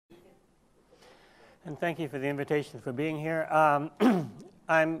And thank you for the invitation for being here. I'm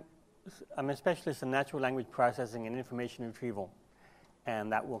a specialist in natural language processing and information retrieval,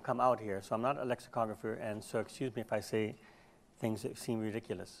 and that will come out here. So I'm not a lexicographer, and so excuse me if I say things that seem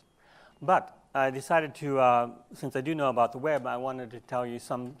ridiculous. But I decided to, since I do know about the web, I wanted to tell you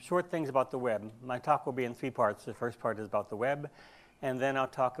some short things about the web. My talk will be in 3 parts. The first part is about the web, and then I'll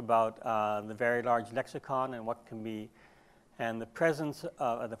talk about the very large lexicon and what can be, and the presence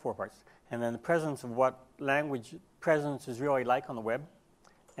of the 4 parts. And then the presence of what language presence is really like on the web.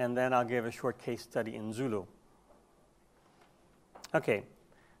 And then I'll give a short case study in Zulu. Okay,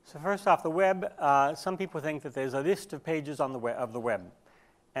 so first off, the web, some people think that there's a list of pages on the web.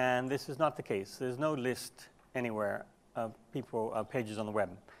 And this is not the case. There's no list anywhere of pages on the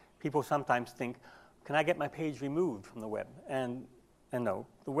web. People sometimes think, can I get my page removed from the web? And no,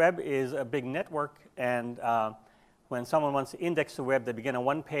 the web is a big network, and when someone wants to index the web, they begin on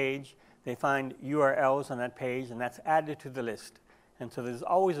one page. They find URLs on that page, and that's added to the list. And so there's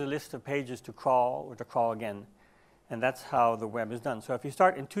always a list of pages to crawl or to crawl again. And that's how the web is done. So if you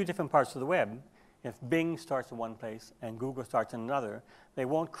start in 2 different parts of the web, if Bing starts in one place and Google starts in another, they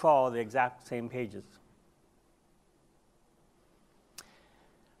won't crawl the exact same pages.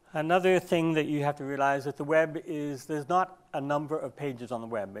 Another thing that you have to realize that the web is, there's not a number of pages on the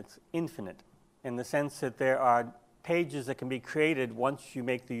web. It's infinite in the sense that there are pages that can be created once you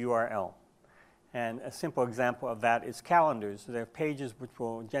make the URL. And a simple example of that is calendars. So there are pages which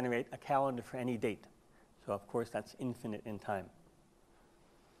will generate a calendar for any date. So of course that's infinite in time.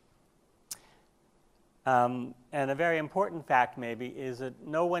 And a very important fact maybe is that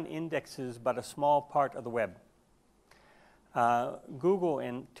no one indexes but a small part of the web. Google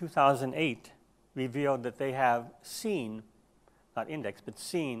in 2008 revealed that they have seen, not indexed, but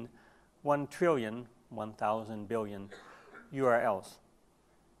seen 1 trillion, 1,000 billion URLs.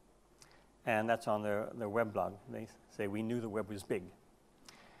 And that's on their web blog. They say, we knew the web was big.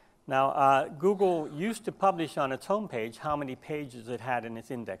 Now, Google used to publish on its homepage how many pages it had in its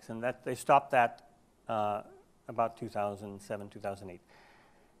index, and that they stopped that about 2007, 2008.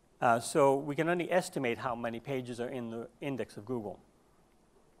 So we can only estimate how many pages are in the index of Google.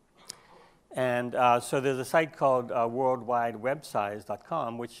 And so there's a site called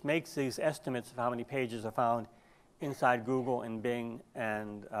worldwidewebsize.com, which makes these estimates of how many pages are found inside Google and Bing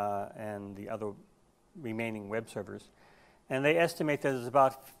and the other remaining web servers. And they estimate that there's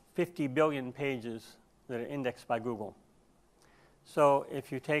about 50 billion pages that are indexed by Google. So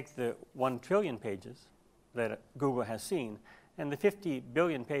if you take the 1 trillion pages that Google has seen and the 50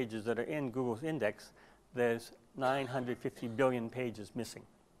 billion pages that are in Google's index, there's 950 billion pages missing.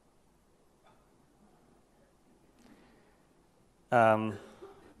 And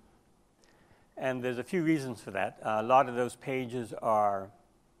there's a few reasons for that. A lot of those pages are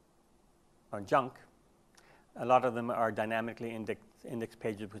junk. A lot of them are dynamically indexed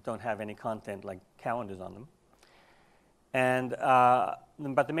pages which don't have any content like calendars on them. And,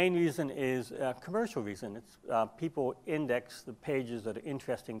 but the main reason is a commercial reason. It's people index the pages that are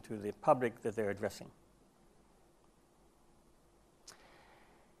interesting to the public that they're addressing.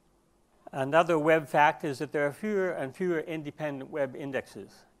 Another web fact is that there are fewer and fewer independent web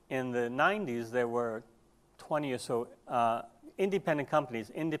indexes. In the 90s, there were 20 or so independent companies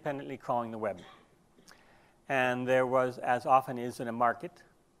independently crawling the web. And there was, as often is in a market,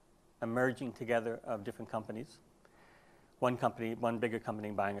 a merging together of different companies. One bigger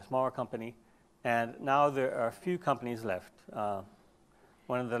company buying a smaller company. And now there are a few companies left.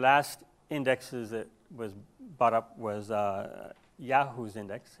 One of the last indexes that was bought up was Yahoo's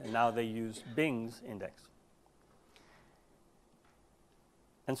index, and now they use Bing's index.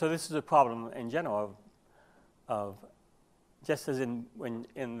 And so this is a problem in general of just as in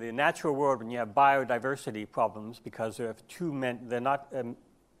the natural world when you have biodiversity problems because there are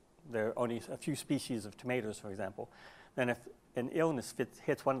there are only a few species of tomatoes, for example. Then if an illness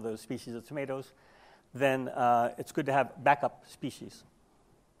hits one of those species of tomatoes, then it's good to have backup species.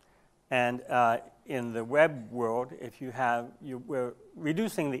 And in the web world, we're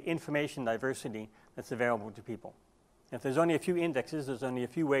reducing the information diversity that's available to people. If there's only a few indexes, there's only a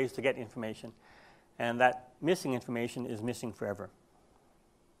few ways to get information. And that missing information is missing forever.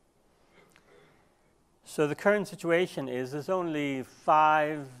 So the current situation is there's only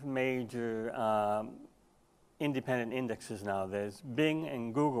 5 major independent indexes now. There's Bing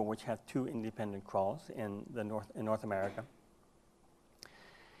and Google, which have 2 independent crawls in North America.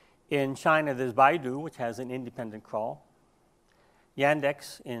 In China, there's Baidu, which has an independent crawl.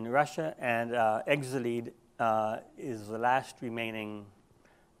 Yandex in Russia, and Exalead is the last remaining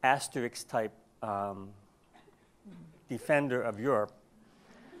asterisk-type defender of Europe.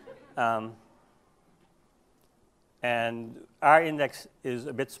 And our index is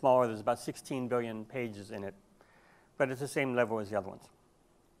a bit smaller. There's about 16 billion pages in it, but it's the same level as the other ones.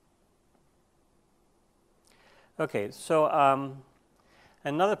 Okay, so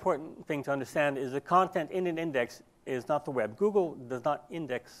another important thing to understand is the content in an index is not the web. Google does not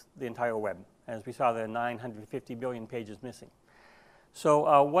index the entire web. As we saw, there are 950 billion pages missing.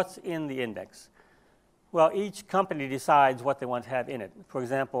 So what's in the index? Well, each company decides what they want to have in it. For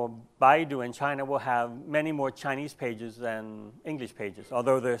example, Baidu in China will have many more Chinese pages than English pages.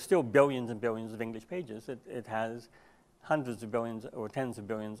 Although there are still billions and billions of English pages, it has hundreds of billions or tens of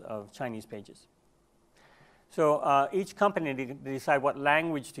billions of Chinese pages. So each company decide what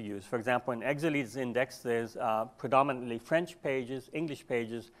language to use. For example, in Exelead's index, there's predominantly French pages, English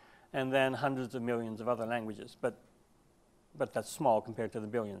pages, and then hundreds of millions of other languages. But that's small compared to the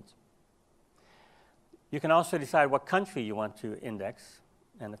billions. You can also decide what country you want to index.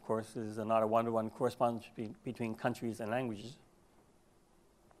 And of course, there's not a one-to-one correspondence between countries and languages.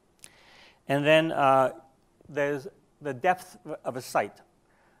 And then there's the depth of a site.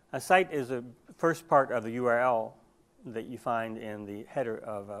 A site is the first part of the URL that you find in the header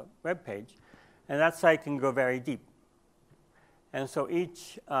of a web page, and that site can go very deep. And so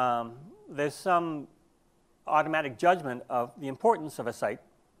there's some automatic judgment of the importance of a site,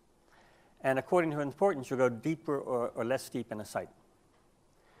 and according to importance, you'll go deeper or less deep in a site.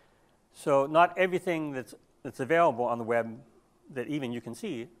 So not everything that's available on the web that even you can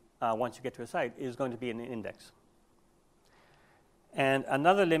see once you get to a site is going to be in an index. And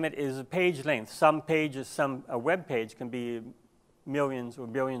another limit is the page length. Some pages, a web page can be millions or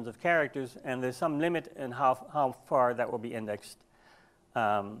billions of characters, and there's some limit in how far that will be indexed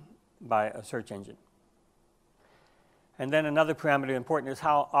by a search engine. And then another parameter important is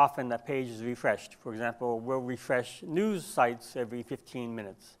how often that page is refreshed. For example, we'll refresh news sites every 15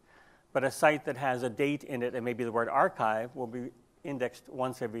 minutes. But a site that has a date in it and maybe the word archive will be indexed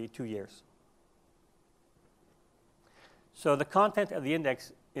once every 2 years. So the content of the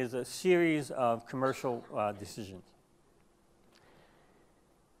index is a series of commercial decisions.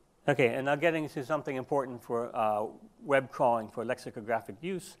 Okay, and now getting to something important for web crawling for lexicographic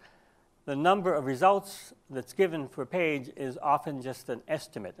use. The number of results that's given for a page is often just an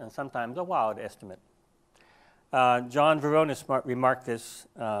estimate, and sometimes a wild estimate. John Veronis remarked this,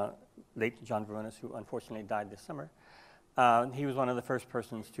 late John Veronis, who unfortunately died this summer. He was one of the first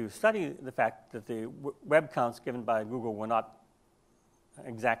persons to study the fact that the web counts given by Google were not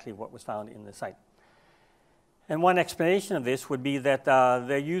exactly what was found in the site. And one explanation of this would be that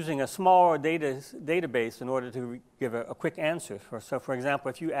they're using a smaller database in order to give a quick answer. So for example,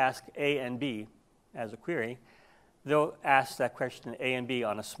 if you ask A and B as a query, they'll ask that question A and B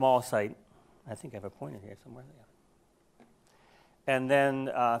on a small site. I think I have a pointer here somewhere. Yeah. And then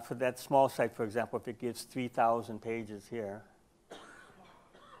for that small site, for example, if it gives 3,000 pages here,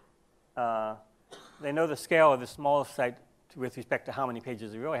 they know the scale of the small site with respect to how many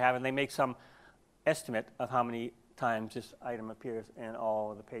pages they really have, and they make some estimate of how many times this item appears in all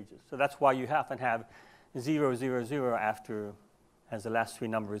of the pages. So that's why you often have 000 after as the last three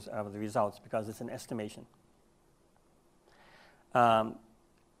numbers of the results, because it's an estimation.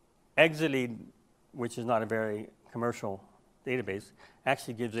 Exelead, which is not a very commercial database,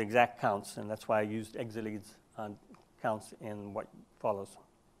 actually gives exact counts, and that's why I used Exelead's counts in what follows.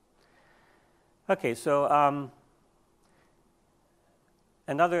 Okay, so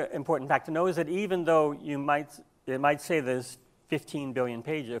another important fact to know is that even though it might say there's 15 billion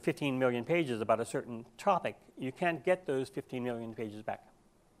pages or 15 million pages about a certain topic, you can't get those 15 million pages back.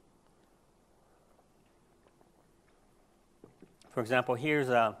 For example, here's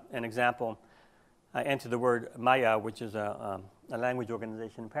an example. I entered the word Maya, which is a language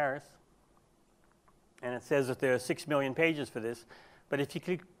organization in Paris. And it says that there are 6 million pages for this. But if you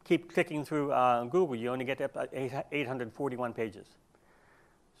keep clicking through Google, you only get up to 841 pages.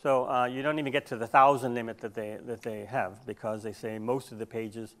 So you don't even get to the 1,000 limit that they have, because they say most of the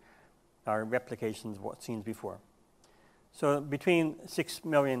pages are replications of what's seen before. So between 6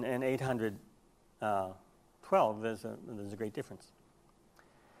 million and 812, there's a great difference.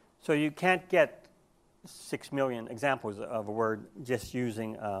 So you can't get 6 million examples of a word just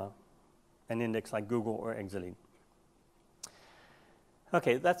using an index like Google or Exelead.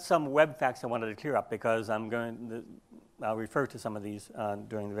 Okay, that's some web facts I wanted to clear up, because I'll refer to some of these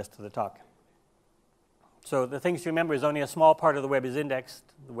during the rest of the talk. So the things to remember is only a small part of the web is indexed.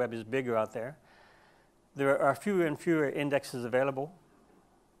 The web is bigger out there. There are fewer and fewer indexes available.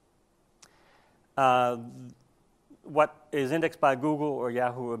 What is indexed by Google or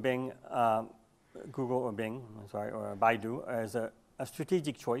Yahoo or Bing, or Baidu, is a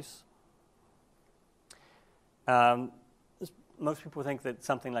strategic choice. Most people think that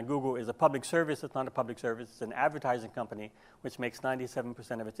something like Google is a public service. It's not a public service. It's an advertising company which makes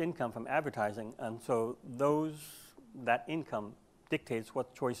 97% of its income from advertising. And so that income dictates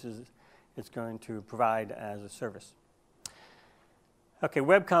what choices it's going to provide as a service. Okay,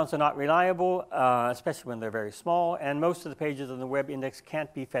 web counts are not reliable, especially when they're very small, and most of the pages on the web index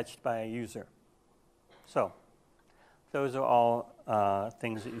can't be fetched by a user. So those are all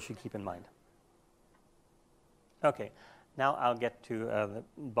things that you should keep in mind. Okay, now I'll get to the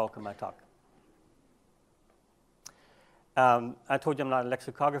bulk of my talk. I told you I'm not a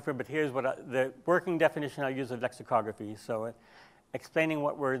lexicographer, but here's the working definition I use of lexicography. So explaining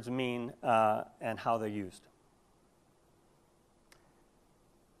what words mean and how they're used.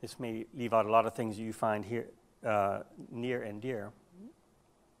 This may leave out a lot of things you find here near and dear.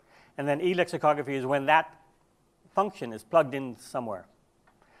 And then e-lexicography is when that function is plugged in somewhere,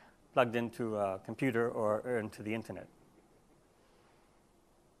 plugged into a computer or into the internet.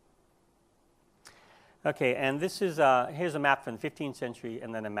 Okay, and this is here's a map from the 15th century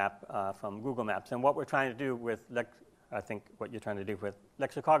and then a map from Google Maps. And what we're trying to do with, I think what you're trying to do with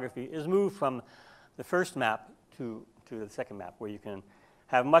lexicography is move from the first map to the second map, where you can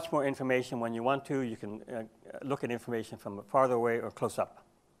have much more information when you want to. You can look at information from farther away or close up.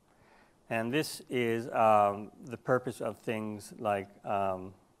 And this is the purpose of things like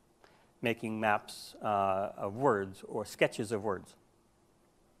making maps of words or sketches of words.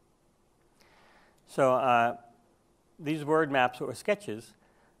 So these word maps or sketches,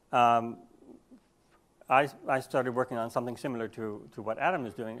 I started working on something similar to what Adam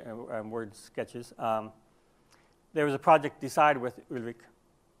is doing, word sketches. There was a project Decide with Ulrich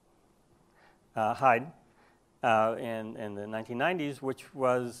Hyde in the 1990s, which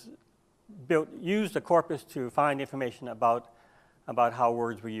used a corpus to find information about how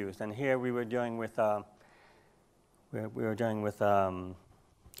words were used. And here we were dealing with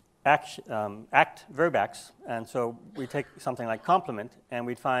verb acts, and so we take something like complement, and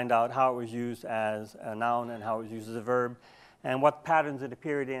we'd find out how it was used as a noun and how it was used as a verb, and what patterns it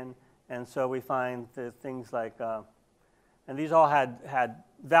appeared in. And so we find the things like, and these all had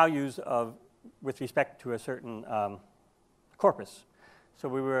values with respect to a certain corpus. So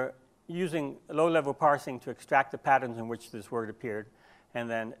we were using low-level parsing to extract the patterns in which this word appeared, and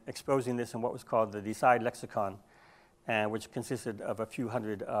then exposing this in what was called the Decide lexicon, which consisted of a few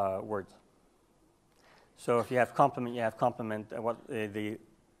hundred words. So if you have complement, you have complement, the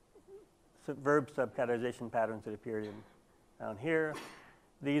verb subcategorization patterns that appeared down here.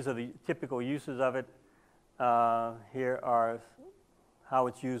 These are the typical uses of it. Here are how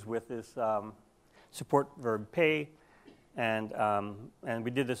it's used with this support verb pay, and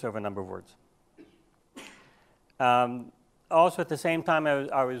we did this over a number of words. Also, at the same time,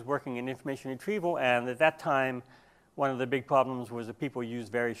 I was working in information retrieval, and at that time, one of the big problems was that people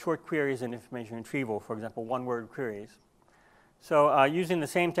used very short queries in information retrieval, for example, one-word queries. So using the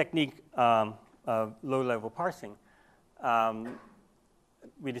same technique of low-level parsing,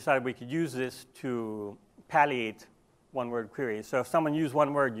 we decided we could use this to palliate one-word queries. So if someone used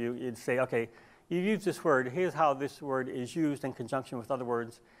one word, you'd say, okay, you use this word. Here's how this word is used in conjunction with other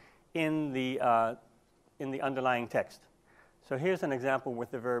words in the underlying text. So here's an example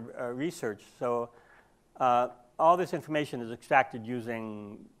with the verb research. So all this information is extracted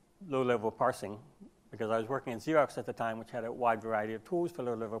using low-level parsing, because I was working at Xerox at the time, which had a wide variety of tools for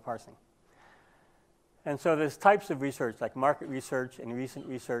low-level parsing. And so there's types of research, like market research and recent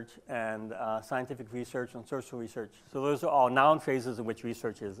research and scientific research and social research. So those are all noun phrases in which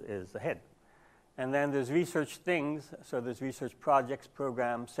research is the head. And then there's research things. So there's research projects,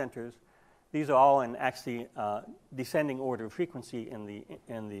 programs, centers. These are all in actually descending order of frequency in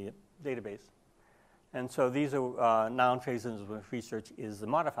the database. And so these are noun phrases where research is the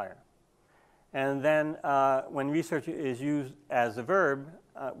modifier. And then when research is used as a verb,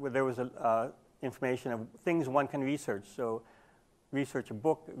 where there was information of things one can research. So research a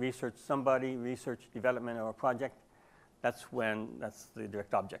book, research somebody, research development or a project. That's the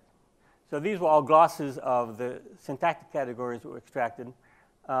direct object. So these were all glosses of the syntactic categories that were extracted.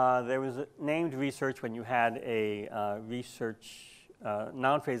 There was named research when you had a research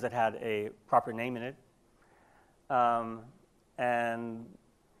noun phrase that had a proper name in it. And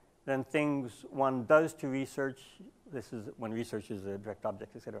then things one does to research. This is when research is a direct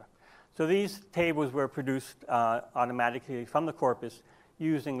object, etc. So these tables were produced automatically from the corpus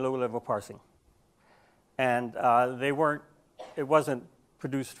using low-level parsing. And it wasn't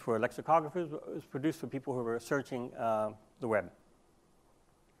produced for lexicographers, it was produced for people who were searching the web.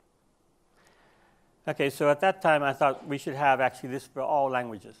 Okay, so at that time I thought we should have actually this for all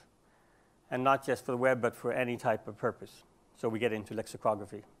languages. and not just for the web, but for any type of purpose. So we get into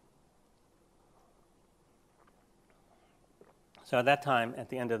lexicography. So at that time, at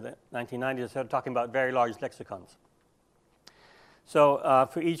the end of the 1990s, I started talking about very large lexicons. So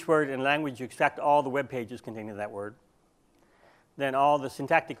for each word in language, you extract all the web pages containing that word, then all the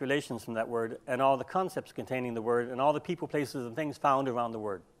syntactic relations from that word, and all the concepts containing the word, and all the people, places, and things found around the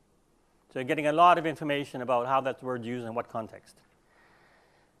word. So you're getting a lot of information about how that word's used and what context.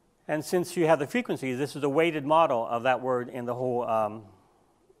 And since you have the frequencies, this is a weighted model of that word in the whole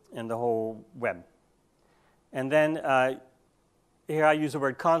web. And then here I use the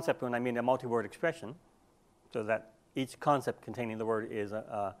word concept when I mean a multi-word expression, so that each concept containing the word is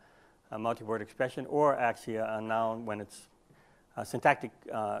a multi-word expression, or actually a noun when it's a syntactic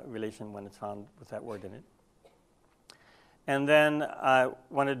relation when it's found with that word in it. And then I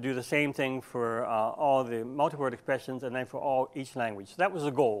wanted to do the same thing for all the multi-word expressions, and then for each language. So that was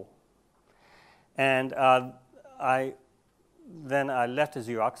the goal. And then I left the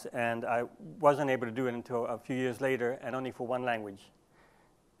Xerox, and I wasn't able to do it until a few years later, and only for one language.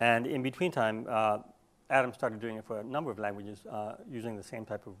 And in between time, Adam started doing it for a number of languages using the same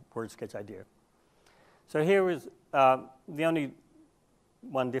type of word sketch idea. So here is the only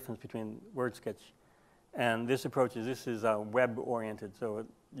one difference between word sketch and this approach is this is web-oriented. So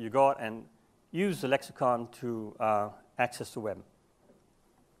you go out and use the lexicon to access the web.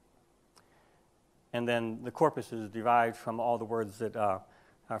 And then the corpus is derived from all the words that are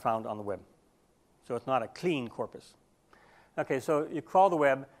found on the web. So it's not a clean corpus. Okay, so you crawl the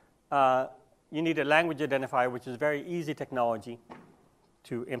web. You need a language identifier, which is very easy technology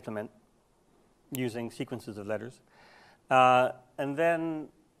to implement using sequences of letters. And then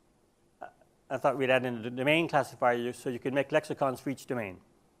I thought we'd add in the domain classifier so you could make lexicons for each domain.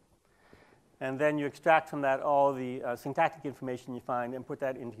 And then you extract from that all the syntactic information you find and put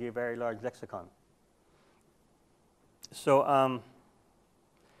that into a very large lexicon. So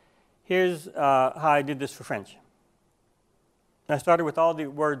here's how I did this for French. I started with all the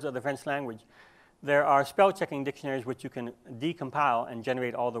words of the French language. There are spell-checking dictionaries which you can decompile and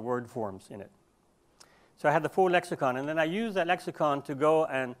generate all the word forms in it. So I had the full lexicon, and then I used that lexicon to go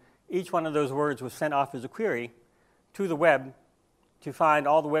and each one of those words was sent off as a query to the web to find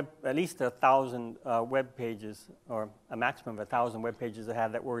all the web, at least 1,000 web pages, or a maximum of 1,000 web pages that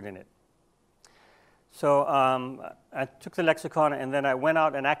had that word in it. So I took the lexicon, and then I went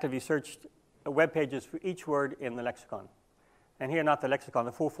out and actively searched web pages for each word in the lexicon. And here, not the lexicon,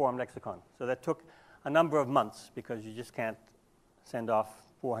 the full-form lexicon. So that took a number of months because you just can't send off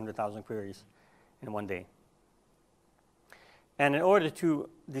 400,000 queries in one day. And in order to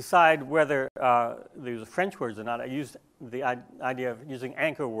decide whether these are French words or not, I used the idea of using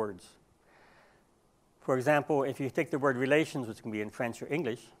anchor words. For example, if you take the word relations, which can be in French or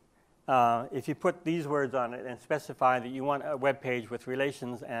English, if you put these words on it and specify that you want a web page with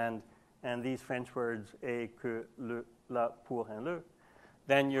relations and these French words, et, que, le, la, pour, and le,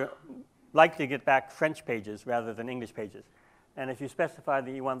 then you're likely to get back French pages rather than English pages. And if you specify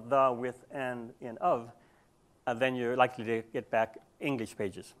that you want the, with, and, in, of, then you're likely to get back English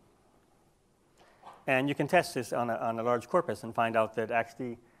pages. And you can test this on a large corpus and find out that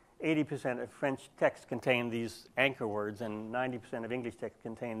actually 80% of French text contain these anchor words, and 90% of English text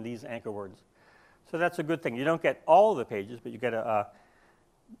contain these anchor words. So that's a good thing. You don't get all the pages, but you get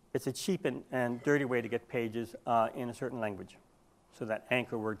it's a cheap and dirty way to get pages in a certain language. So that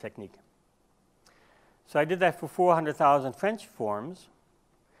anchor word technique. So I did that for 400,000 French forms.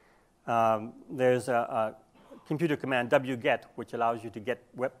 There's a computer command, wget, which allows you to get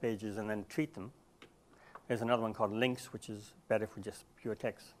web pages and then treat them. There's another one called links, which is better for just pure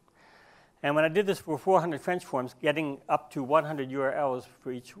text. And when I did this for 400 French forms, getting up to 100 URLs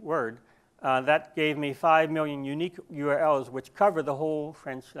for each word, that gave me 5 million unique URLs, which cover the whole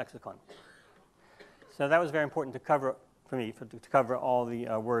French lexicon. So that was very important to cover for me, to cover all the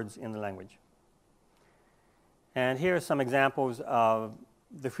words in the language. And here are some examples of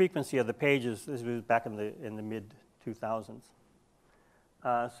the frequency of the pages. This was back in the mid-2000s.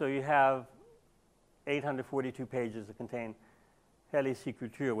 So you have 842 pages that contain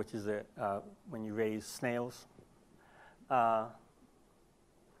Lexicography, which is when you raise snails.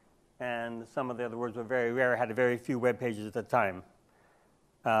 And some of the other words were very rare, had very few web pages at the time.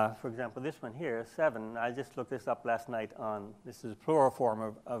 For example, this one here, 7, I just looked this up last night on, this is a plural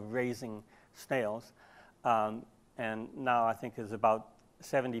form of raising snails. And now I think there's about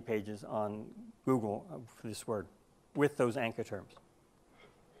 70 pages on Google for this word with those anchor terms.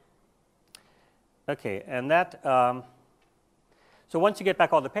 Okay, and that, so once you get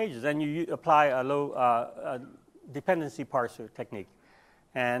back all the pages, then you apply a low dependency parser technique.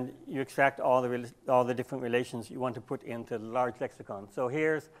 and you extract all the different relations you want to put into the large lexicon. So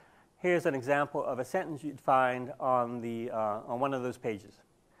here's an example of a sentence you'd find on one of those pages,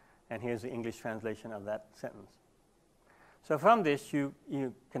 and here's the English translation of that sentence. So from this, you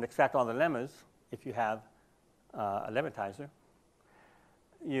can extract all the lemmas if you have a lemmatizer.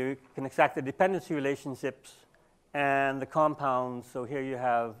 You can extract the dependency relationships and the compounds. So here you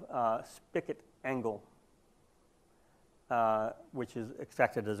have spigot angle, which is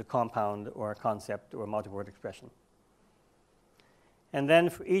extracted as a compound or a concept or a multi-word expression. And then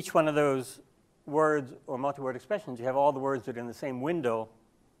for each one of those words or multi-word expressions, you have all the words that are in the same window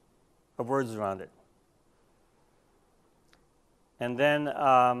of words around it. And then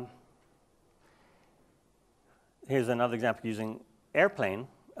here's another example using airplane,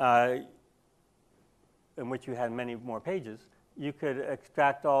 in which you had many more pages. You could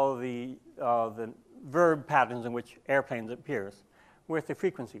extract all the verb patterns in which airplanes appears with the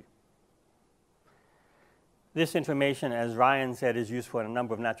frequency. This information, as Ryan said, is useful in a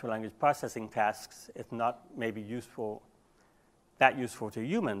number of natural language processing tasks. It's not maybe that useful to a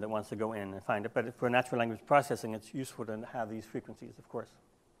human that wants to go in and find it, but for natural language processing, it's useful to have these frequencies, of course.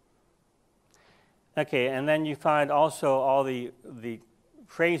 Okay, and then you find also all the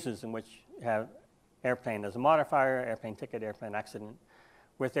phrases in which you have airplane as a modifier, airplane ticket, airplane accident,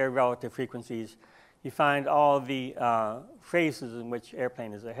 with their relative frequencies. You find all the phrases in which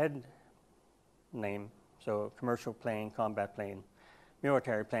airplane is a head name, so commercial plane, combat plane,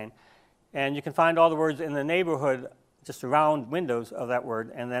 military plane. And you can find all the words in the neighborhood, just around windows of that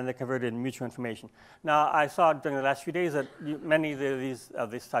word, and then they're converted into mutual information. Now, I saw during the last few days that many of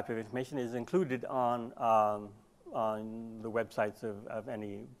this type of information is included on the websites of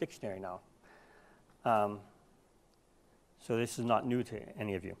any dictionary now. So this is not new to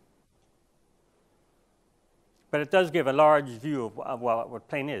any of you. But it does give a large view of what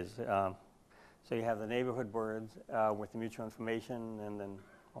plane is. So you have the neighborhood words with the mutual information, and then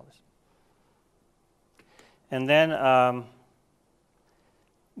all this. And then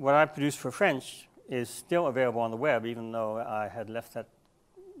what I produced for French is still available on the web, even though I had left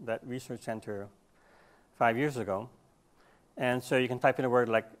that research center 5 years ago. And so you can type in a word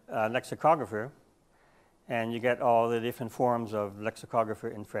like lexicographer, and you get all the different forms of lexicographer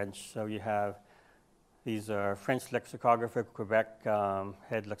in French. So you have these are French lexicographer, Quebec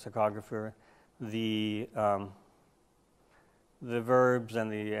head lexicographer, the verbs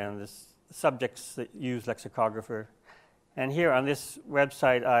and the subjects that use lexicographer. And here on this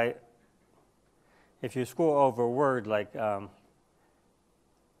website, if you scroll over a word like the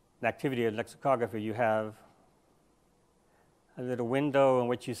activity of lexicographer, you have a little window in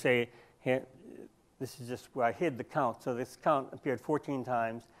which you say, here, this is just where I hid the count. So this count appeared 14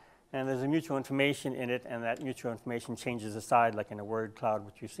 times, and there's a mutual information in it, and that mutual information changes aside, like in a word cloud,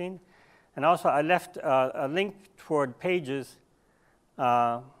 which you've seen. And also, I left a link toward pages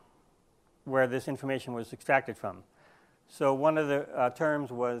where this information was extracted from. So one of the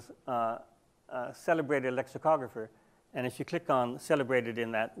terms was celebrated lexicographer, and if you click on celebrated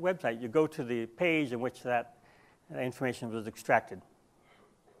in that website, you go to the page in which that information was extracted.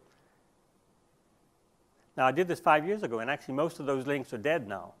 Now, I did this 5 years ago, and actually most of those links are dead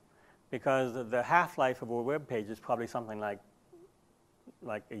now, because the half-life of a web page is probably something like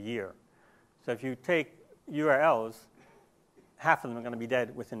a year. So if you take URLs, half of them are going to be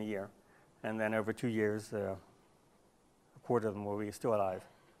dead within a year. And then over 2 years, a quarter of them will be still alive.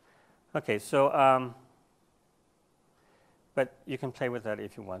 Okay, so, but you can play with that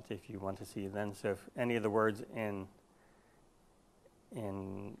if you want to see then. So if any of the words in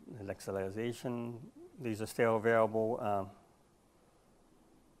the lexicalization, these are still available.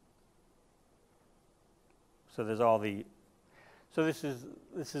 So there's all the, so this is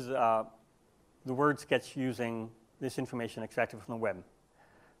the word sketch using this information extracted from the web.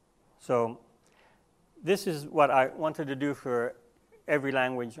 So this is what I wanted to do for every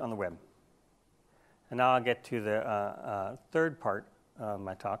language on the web. And now I'll get to the third part of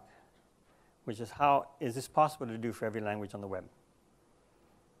my talk, which is how is this possible to do for every language on the web?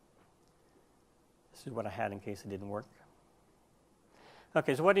 This is what I had in case it didn't work.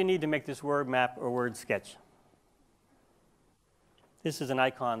 Okay, so what do you need to make this word map or word sketch? This is an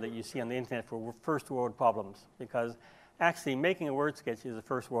icon that you see on the internet for first world problems, because actually making a word sketch is a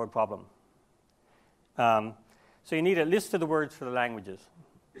first world problem. So you need a list of the words for the languages.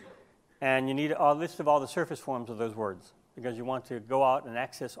 And you need a list of all the surface forms of those words, because you want to go out and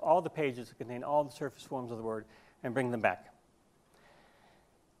access all the pages that contain all the surface forms of the word and bring them back.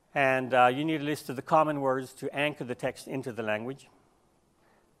 And you need a list of the common words to anchor the text into the language.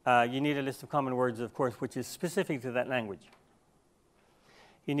 You need a list of common words, of course, which is specific to that language.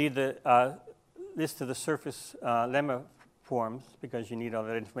 You need the list of the surface lemma forms because you need all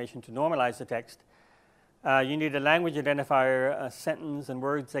that information to normalize the text. You need a language identifier, a sentence and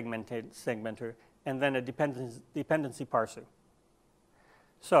word segmenter, and then a dependency parser.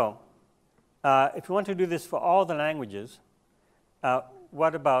 So, if you want to do this for all the languages,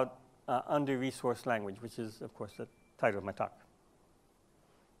 what about under-resourced language, which is, of course, the title of my talk?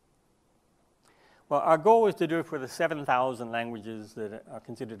 Well, our goal is to do it for the 7,000 languages that are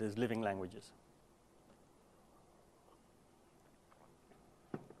considered as living languages.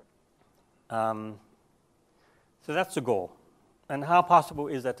 So that's the goal. And how possible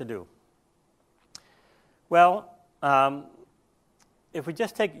is that to do? Well, if we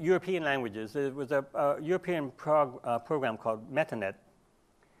just take European languages, there was a European program called MetaNet,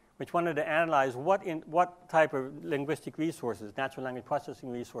 which wanted to analyze what type of linguistic resources, natural language processing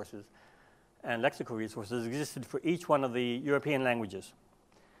resources, and lexical resources existed for each one of the European languages.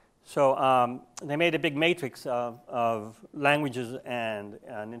 So they made a big matrix of languages and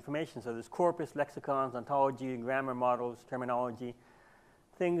information. So there's corpus, lexicons, ontology, grammar models, terminology,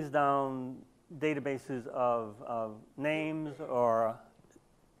 things down databases of names or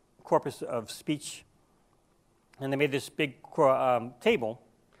corpus of speech. And they made this big table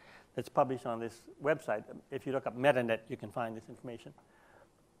that's published on this website. If you look up MetaNet, you can find this information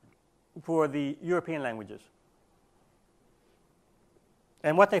for the European languages.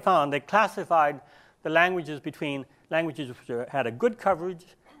 And what they found, they classified the languages between languages which had a good coverage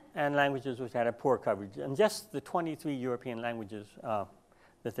and languages which had a poor coverage, and just the 23 European languages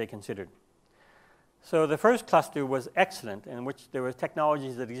that they considered. So the first cluster was excellent, in which there were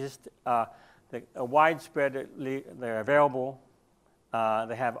technologies that exist, widespread, they're available,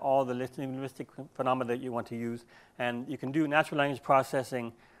 they have all the linguistic phenomena that you want to use, and you can do natural language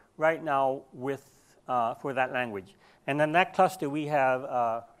processing right now with, for that language. And in that cluster, we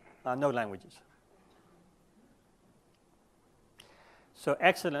have no languages. So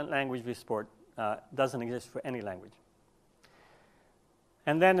excellent language support doesn't exist for any language.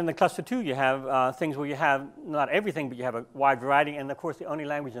 And then in the cluster 2, you have things where you have not everything, but you have a wide variety. And of course, the only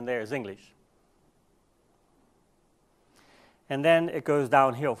language in there is English. And then it goes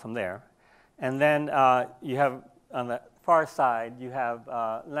downhill from there. And then you have, on the far side, you have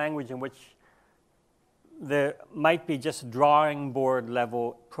language in which there might be just drawing board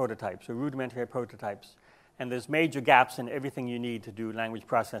level prototypes or rudimentary prototypes. And there's major gaps in everything you need to do language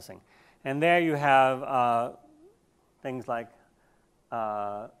processing. And there you have things like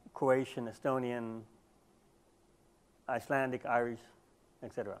Croatian, Estonian, Icelandic, Irish,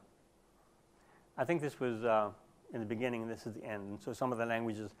 etc. I think this was in the beginning and this is the end. And so some of the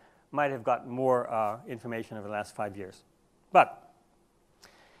languages might have gotten more information over the last 5 years. But,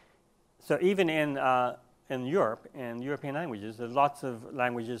 so even in Europe, in European languages, there's lots of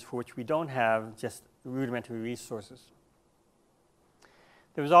languages for which we don't have just rudimentary resources.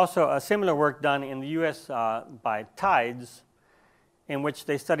 There was also a similar work done in the US by TIDES, in which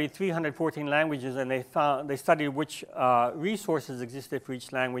they studied 314 languages, and they studied which resources existed for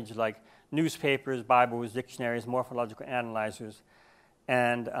each language, like newspapers, Bibles, dictionaries, morphological analyzers,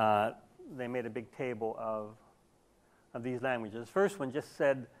 and they made a big table of these languages. The first one just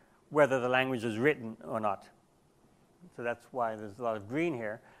said whether the language is written or not. So that's why there's a lot of green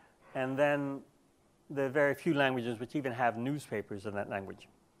here. And then there are very few languages which even have newspapers in that language.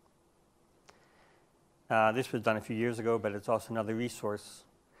 This was done a few years ago, but it's also another resource.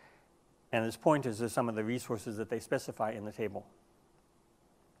 And its pointers are some of the resources that they specify in the table.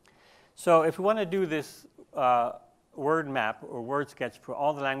 So if we want to do this word map or word sketch for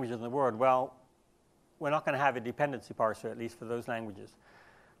all the languages in the world, well, we're not going to have a dependency parser, at least for those languages.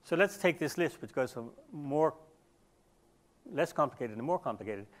 So let's take this list, which goes from less complicated to more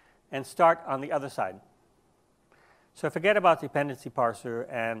complicated, and start on the other side. So forget about dependency parser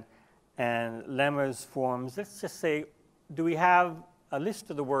and lemmas, forms. Let's just say, do we have a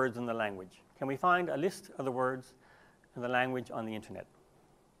list of the words in the language? Can we find a list of the words in the language on the internet?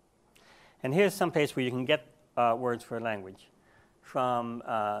 And here's some place where you can get words for a language. From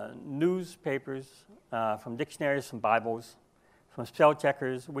newspapers, from dictionaries, from Bibles, from spell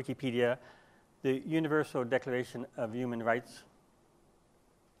checkers, Wikipedia, the Universal Declaration of Human Rights,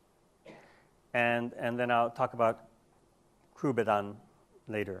 and then I'll talk about Krubedan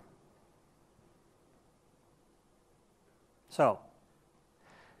later. So,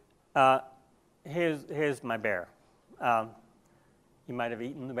 here's my bear. You might have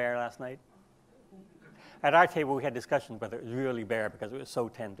eaten the bear last night. At our table, we had discussions whether it was really bear because it was so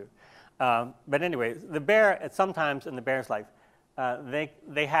tender. But anyway, the bear, sometimes in the bear's life,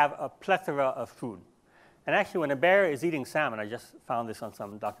 they have a plethora of food. And actually, when a bear is eating salmon, I just found this on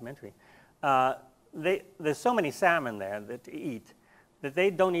some documentary, there's so many salmon there that to eat that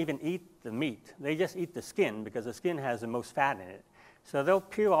they don't even eat the meat. They just eat the skin because the skin has the most fat in it. So they'll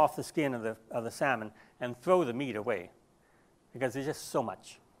peel off the skin of the salmon and throw the meat away because there's just so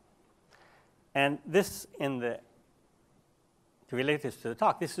much. And this, to relate this to the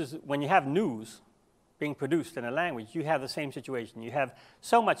talk, this is when you have news being produced in a language, you have the same situation. You have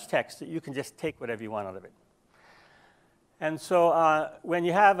so much text that you can just take whatever you want out of it. And so when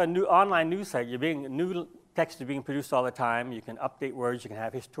you have a new online news site, new text is being produced all the time. You can update words. You can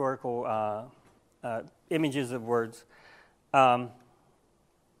have historical images of words. But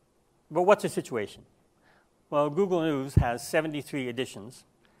what's the situation? Well, Google News has 73 editions,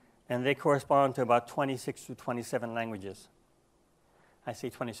 and they correspond to about 26 to 27 languages. I say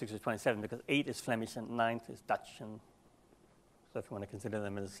 26 to 27 because 8 is Flemish and 9 is Dutch, and so if you want to consider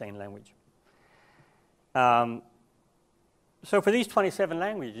them as the same language. So for these 27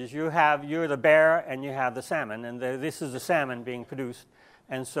 languages, you're the bear and you have the salmon, and this is the salmon being produced.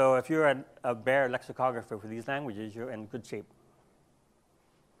 And so if you're a bear lexicographer for these languages, you're in good shape.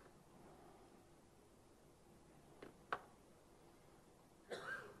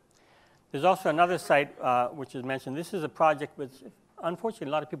 There's also another site which is mentioned. This is a project which, unfortunately,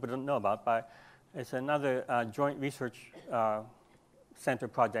 a lot of people don't know about. It's another joint research center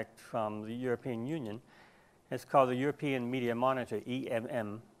project from the European Union. It's called the European Media Monitor,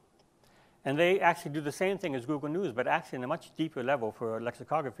 EMM. And they actually do the same thing as Google News, but actually in a much deeper level for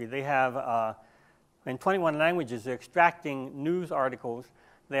lexicography. They have, in 21 languages, they're extracting news articles.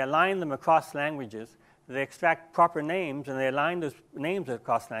 They align them across languages. They extract proper names, and they align those names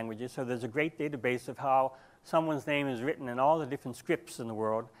across languages. So there's a great database of how someone's name is written in all the different scripts in the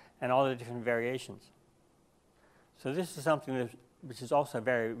world and all the different variations. So this is something which is also a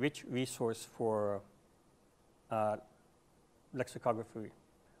very rich resource for lexicography,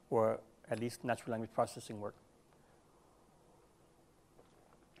 or at least natural language processing work.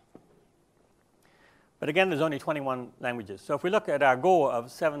 But again, there's only 21 languages. So if we look at our goal of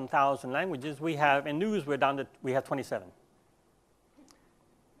 7,000 languages, we have, in news, we have 27.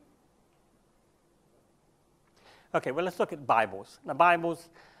 Okay, well, let's look at Bibles. Now, Bibles,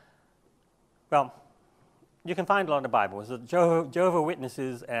 well, you can find a lot of Bibles. The Jehovah's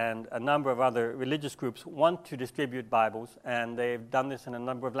Witnesses and a number of other religious groups want to distribute Bibles, and they've done this in a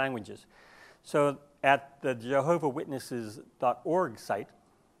number of languages. So at the JehovahWitnesses.org site,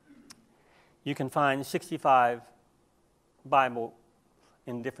 you can find 65 Bible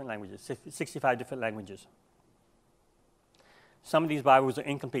in different languages, 65 different languages. Some of these Bibles are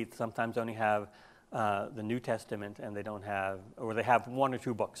incomplete. Sometimes only have the New Testament, and they don't have, or they have 1 or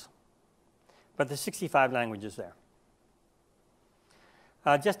 2 books. But there's 65 languages there.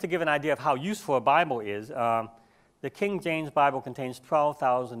 Just to give an idea of how useful a Bible is, the King James Bible contains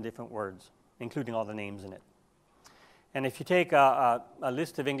 12,000 different words, including all the names in it. And if you take a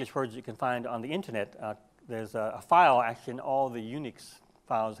list of English words you can find on the internet, there's a file, actually, in all the Unix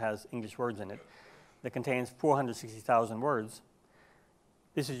files has English words in it, that contains 460,000 words.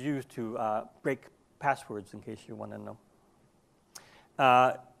 This is used to break passwords, in case you want to know.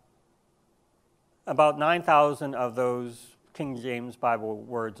 About 9,000 of those King James Bible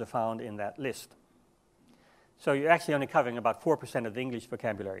words are found in that list. So you're actually only covering about 4% of the English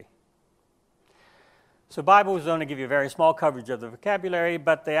vocabulary. So Bibles only give you a very small coverage of the vocabulary,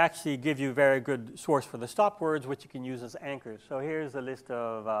 but they actually give you a very good source for the stop words, which you can use as anchors. So here's a list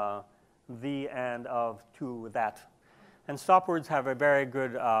of the and of to that. And stop words have a very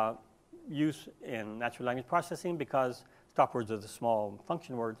good use in natural language processing because stop words are the small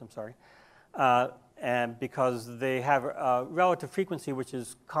function words, and because they have a relative frequency which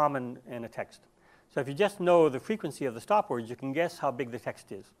is common in a text. So if you just know the frequency of the stop words, you can guess how big the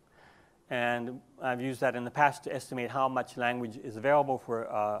text is. And I've used that in the past to estimate how much language is available for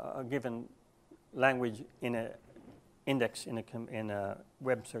a given language in an index in a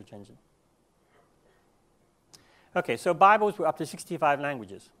web search engine. Okay, so Bibles were up to 65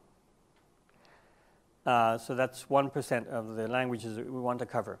 languages. So that's 1% of the languages that we want to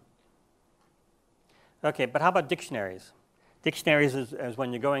cover. Okay, but how about dictionaries? Dictionaries is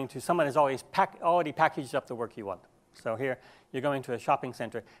when you're going to, someone has already packaged up the work you want. So here, you're going to a shopping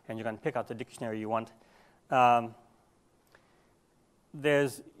center, and you're going to pick out the dictionary you want.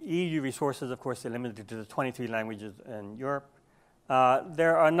 There's EU resources, of course, they're limited to the 23 languages in Europe.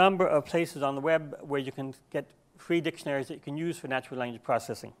 There are a number of places on the web where you can get free dictionaries that you can use for natural language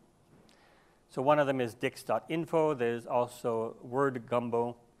processing. So one of them is dix.info. There's also Word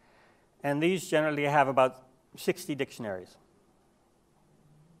Gumbo. And these generally have about 60 dictionaries.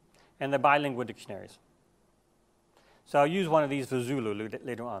 And they're bilingual dictionaries. So I'll use one of these for Zulu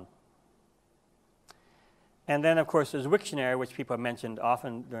later on. And then, of course, there's Wiktionary, which people have mentioned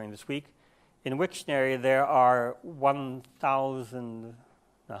often during this week. In Wiktionary, there are 1,000,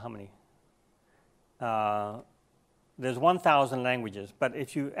 how many? There's 1,000 languages, but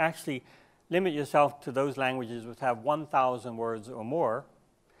if you actually limit yourself to those languages which have 1,000 words or more,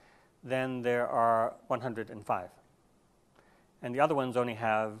 then there are 105. And the other ones only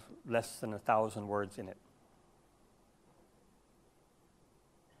have less than 1,000 words in it.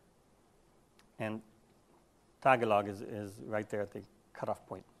 And Tagalog is right there at the cutoff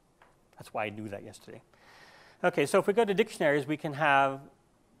point. That's why I knew that yesterday. Okay, so if we go to dictionaries, we can have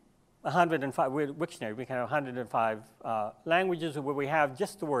 105, Wiktionary, we can have 105 languages where we have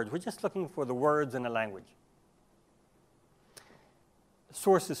just the words. We're just looking for the words in a language.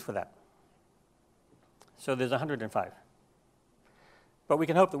 Sources for that. So there's 105. But we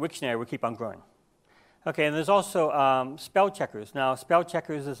can hope that Wiktionary will keep on growing. Okay, and there's also spell checkers. Now, spell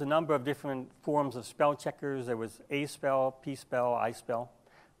checkers, there's a number of different forms of spell checkers. There was A-spell, P-spell, I-spell,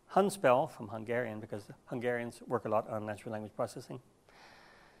 Hunspell from Hungarian, because Hungarians work a lot on natural language processing.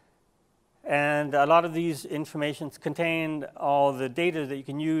 And a lot of these informations contain all the data that you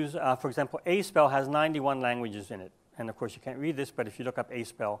can use. For example, A-spell has 91 languages in it. And of course, you can't read this, but if you look up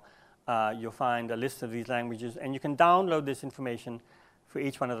A-spell, you'll find a list of these languages. And you can download this information for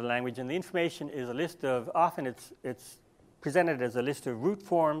each one of the languages. And the information is a list of, often it's presented as a list of root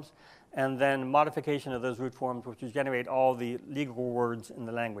forms, and then modification of those root forms, which will generate all the legal words in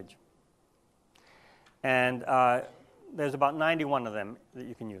the language. And there's about 91 of them that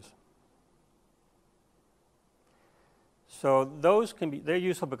you can use. So those can be, they're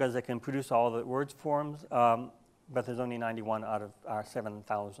useful because they can produce all the words forms, but there's only 91 out of our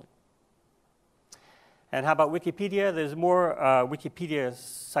 7,000. And how about Wikipedia? There's more Wikipedia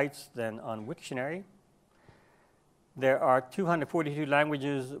sites than on Wiktionary. There are 242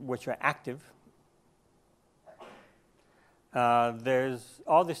 languages which are active. There's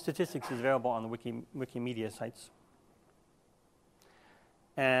all the statistics is available on the Wikimedia sites.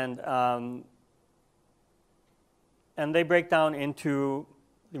 And they break down into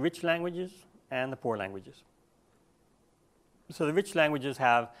the rich languages and the poor languages. So the rich languages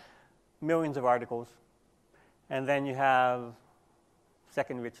have millions of articles. And then you have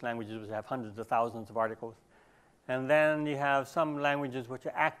second rich languages which have hundreds of thousands of articles. And then you have some languages which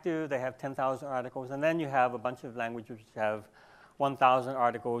are active. They have 10,000 articles. And then you have a bunch of languages which have 1,000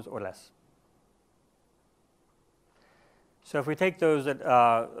 articles or less. So if we take those that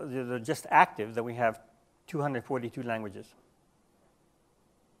are just active, then we have 242 languages.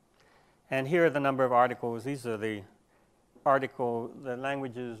 And here are the number of articles. These are the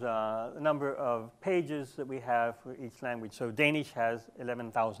languages, the number of pages that we have for each language. So Danish has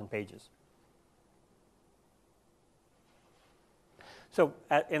 11,000 pages. So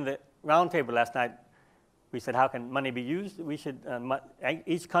in the roundtable last night, we said, how can money be used? We should,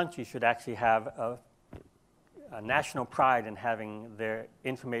 each country should actually have a national pride in having their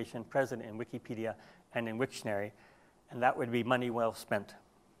information present in Wikipedia and in Wiktionary, and that would be money well spent,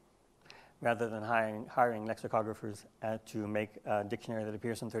 rather than hiring lexicographers to make a dictionary that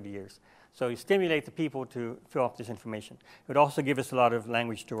appears in 30 years. So you stimulate the people to fill up this information. It would also give us a lot of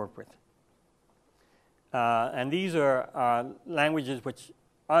language to work with. And these are languages which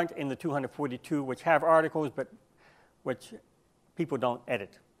aren't in the 242, which have articles, but which people don't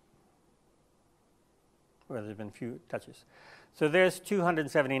edit, where there's been few touches. So there's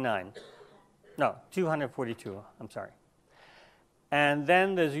 279. No, 242, I'm sorry. And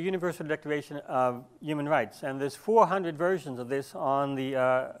then there's a Universal Declaration of Human Rights, and there's 400 versions of this on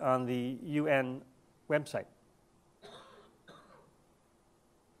the UN website.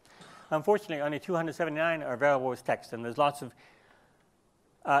 Unfortunately, only 279 are available as text, and there's lots of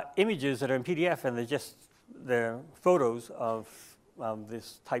images that are in PDF, and they're photos of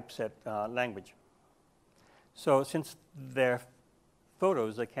this typeset language. So since they're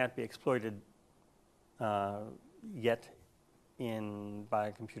photos, they can't be exploited yet by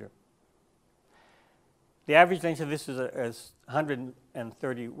a computer. The average length of this is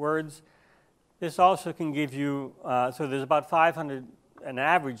 130 words. This also can give you, so there's about 500, an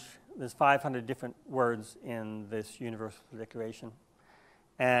average, there's 500 different words in this Universal Declaration.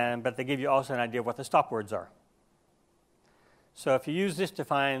 But they give you also an idea of what the stop words are. So if you use this to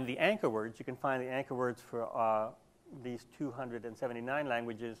find the anchor words, you can find the anchor words for these 279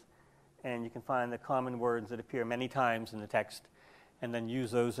 languages, and you can find the common words that appear many times in the text, and then use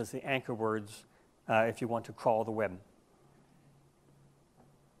those as the anchor words if you want to crawl the web.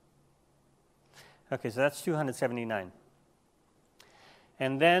 Okay, so that's 279.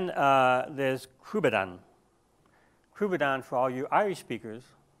 And then there's Krubedan. Croubadown for all you Irish speakers.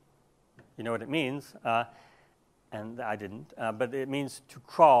 You know what it means, and I didn't, but it means to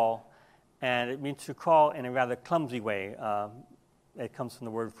crawl, and it means to crawl in a rather clumsy way. It comes from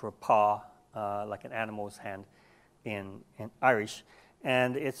the word for paw, like an animal's hand in Irish.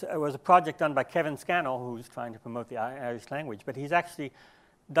 And it was a project done by Kevin Scannell, who's trying to promote the Irish language. But he's actually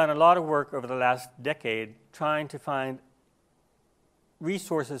done a lot of work over the last decade trying to find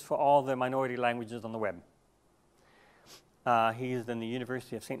resources for all the minority languages on the web. He's in the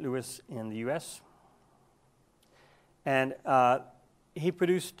University of St. Louis in the US. And he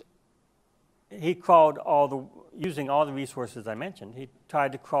crawled using all the resources I mentioned, he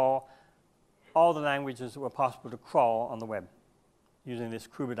tried to crawl all the languages that were possible to crawl on the web using this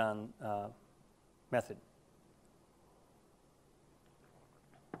Croubadown method.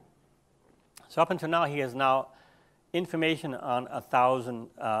 So up until now, he has now information on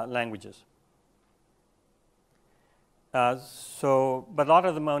 1,000 languages. But a lot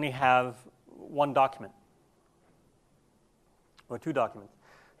of them only have one document or two documents.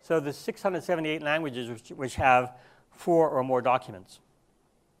 So there's 678 languages which have 4 or more documents.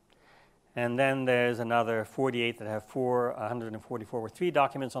 And then there's another 48 that have 144 with 3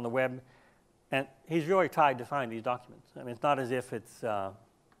 documents on the web. And he's really tried to find these documents. I mean, it's not as if this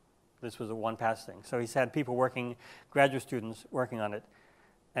was a one-pass thing. So he's had people working, graduate students working on it.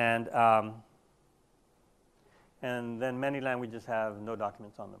 And then many languages have no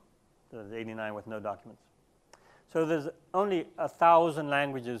documents on them. There's 89 with no documents. So there's only 1,000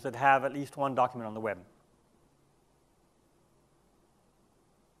 languages that have at least one document on the web.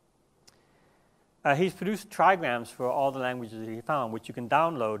 He's produced trigrams for all the languages that he found, which you can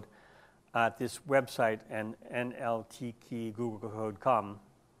download at this website, and nltkeygooglecode.com,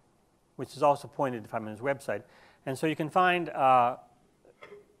 which is also pointed from his website. And so you can find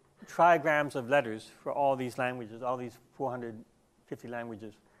trigrams of letters for all these languages, all these 450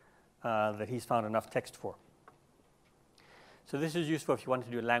 languages that he's found enough text for. So this is useful if you want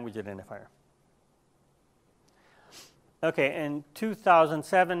to do a language identifier. Okay, in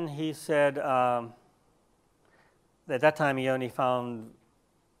 2007, he said at that time he only found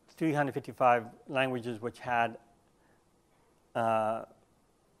 355 languages which had,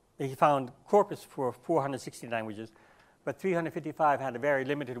 he found corpus for 460 languages, but 355 had a very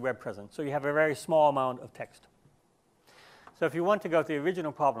limited web presence. So you have a very small amount of text. So if you want to go to the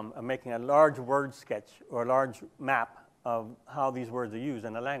original problem of making a large word sketch or a large map of how these words are used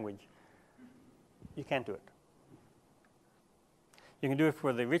in a language, you can't do it. You can do it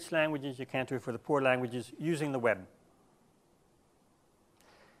for the rich languages. You can't do it for the poor languages using the web.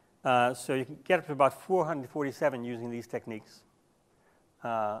 So you can get up to about 447 using these techniques.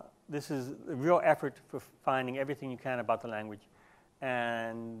 This is a real effort for finding everything you can about the language.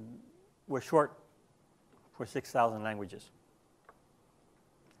 And we're short for 6,000 languages.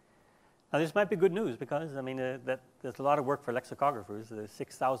 Now, this might be good news because, I mean, there's a lot of work for lexicographers. There's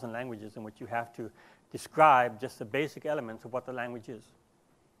 6,000 languages in which you have to describe just the basic elements of what the language is.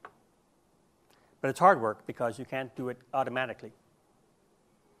 But it's hard work because you can't do it automatically.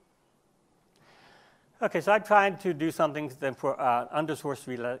 Okay, so I tried to do something then for under-source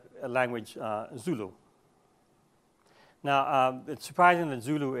language, Zulu. Now, it's surprising that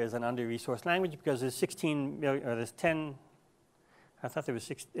Zulu is an under-resourced language because there's 16 million, or there's 10, I thought there was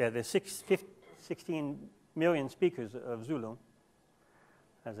 16 million speakers of Zulu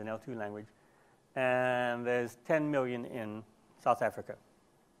as an L2 language. And there's 10 million in South Africa.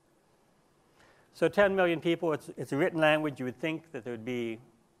 So 10 million people, it's a written language. You would think that there would be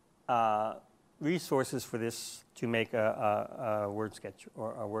resources for this to make a word sketch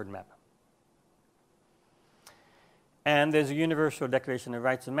or a word map. And there's a Universal Declaration of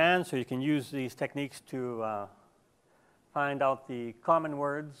Rights of Man, so you can use these techniques to find out the common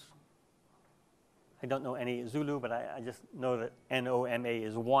words. I don't know any Zulu, but I just know that NOMA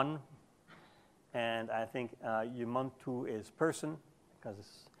is one. And I think Umuntu is person, because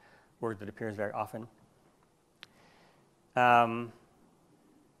it's a word that appears very often.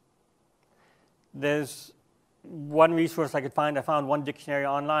 There's one resource I could find. I found one dictionary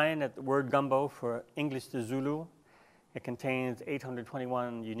online at the word gumbo for English to Zulu. It contains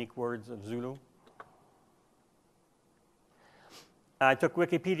 821 unique words of Zulu. I took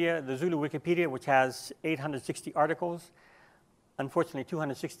Wikipedia, the Zulu Wikipedia, which has 860 articles. Unfortunately,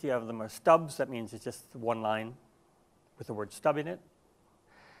 260 of them are stubs. That means it's just one line with the word stub in it.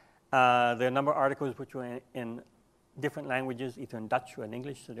 There are a number of articles which were in different languages, either in Dutch or in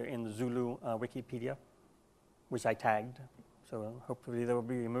English. So they're in the Zulu Wikipedia, which I tagged. So hopefully they will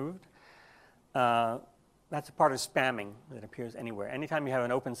be removed. That's a part of spamming that appears anywhere. Anytime you have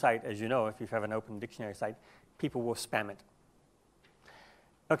an open site, as you know, if you have an open dictionary site, people will spam it.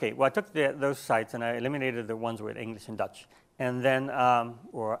 Okay, well, I took those sites and I eliminated the ones with English and Dutch, and then,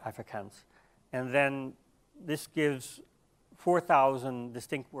 or Afrikaans. And then this gives 4,000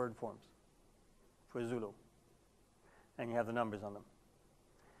 distinct word forms for Zulu. And you have the numbers on them.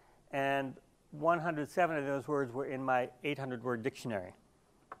 And 107 of those words were in my 800-word dictionary.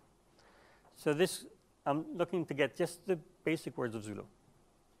 So this, I'm looking to get just the basic words of Zulu.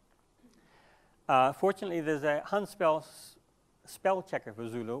 Fortunately, there's a Hunspell spell checker for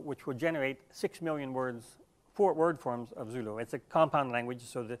Zulu, which will generate 6 million words, word forms of Zulu. It's a compound language,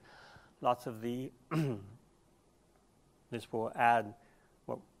 so that lots of the, this will add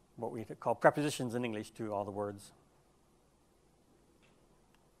what we call prepositions in English to all the words.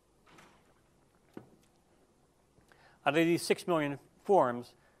 Out of these 6 million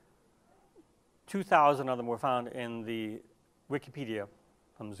forms, 2,000 of them were found in the Wikipedia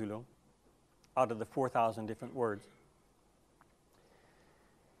from Zulu, out of the 4,000 different words.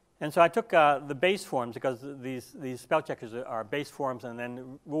 And so I took the base forms, because these spell checkers are base forms and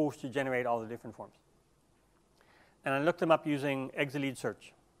then rules to generate all the different forms. And I looked them up using Exilid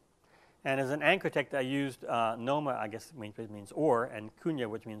search. And as an anchor text, I used Noma, I guess it means or, and Kunya,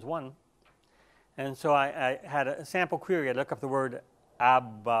 which means one. And so I had a sample query. I look up the word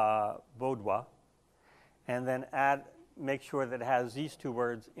Abodwa, and then make sure that it has these two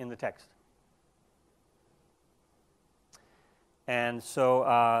words in the text. And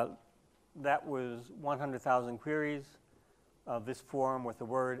so that was 100,000 queries of this form with the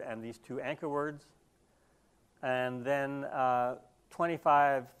word and these two anchor words. And then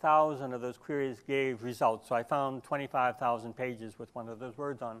 25,000 of those queries gave results. So I found 25,000 pages with one of those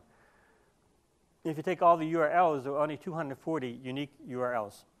words on. If you take all the URLs, there are only 240 unique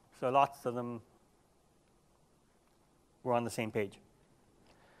URLs. So lots of them were on the same page.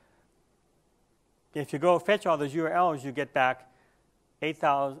 If you go fetch all those URLs, you get back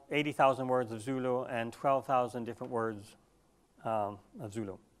 80,000 words of Zulu and 12,000 different words of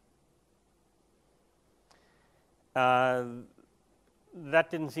Zulu. That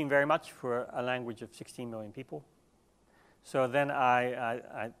didn't seem very much for a language of 16 million people. So then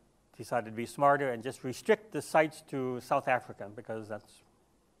I decided to be smarter and just restrict the sites to South Africa, because that's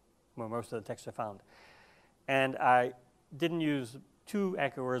where most of the texts are found. And I didn't use 2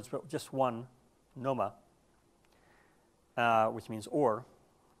 anchor words, but just one, Noma, which means or,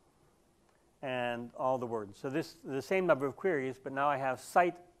 and all the words. So this is the same number of queries, but now I have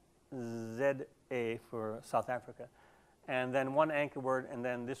site ZA for South Africa, and then one anchor word, and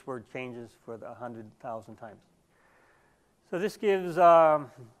then this word changes for the 100,000 times. So this gives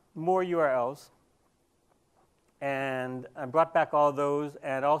more URLs, and I brought back all those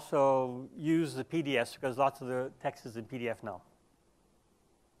and also used the PDFs, because lots of the text is in PDF now.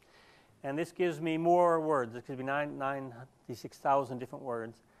 And this gives me more words. It could be 96,000 different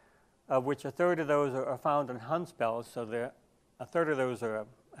words, of which a third of those are found in Hunspell, so a third of those are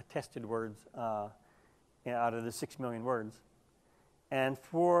attested words out of the 6 million words. And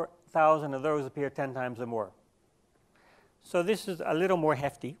 4,000 of those appear 10 times or more. So this is a little more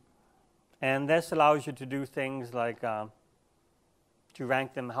hefty, and this allows you to do things like to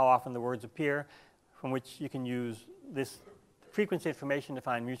rank them, how often the words appear, from which you can use this frequency information to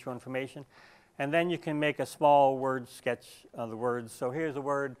find mutual information. And then you can make a small word sketch of the words. So here's a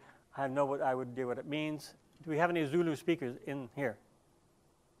word. I know what I would do, what it means. Do we have any Zulu speakers in here?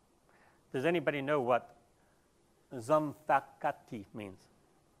 Does anybody know what Zamfakati means?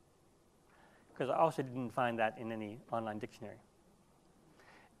 Because I also didn't find that in any online dictionary.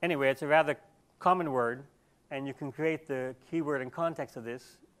 Anyway, it's a rather common word, and you can create the keyword and context of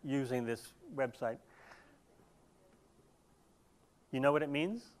this using this website. You know what it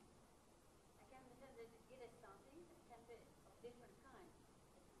means?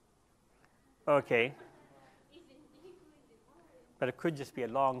 Okay. But it could just be a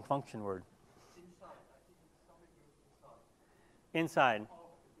long function word. Inside.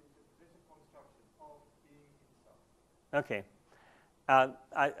 Okay.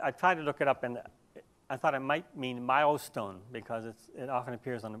 I tried to look it up, and I thought it might mean milestone, because it often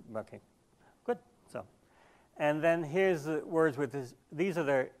appears on the, okay. Good. So, and then here's the words with this. These are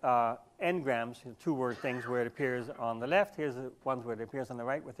the n-grams, 2-word things where it appears on the left. Here's the ones where it appears on the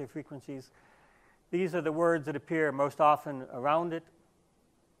right with their frequencies. These are the words that appear most often around it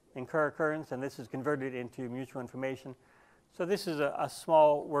in occurrence, and this is converted into mutual information. So this is a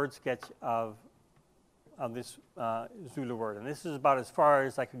small word sketch of this Zulu word, and this is about as far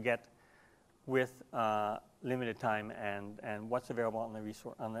as I could get with limited time and what's available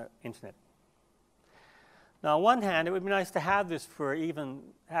on the internet. Now, on one hand, it would be nice to have this for even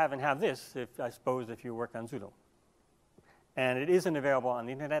have this, if I suppose, if you work on Zulu. And it isn't available on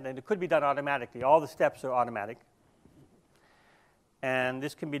the internet, and it could be done automatically. All the steps are automatic. And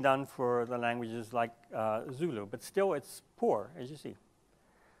this can be done for the languages like Zulu, but still it's poor, as you see.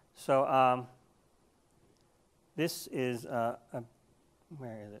 So this is,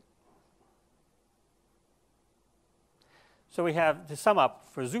 where is it? So we have, to sum up,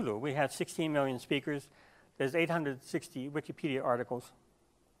 for Zulu, we have 16 million speakers. There's 860 Wikipedia articles.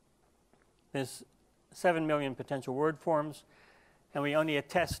 There's 7 million potential word forms, and we only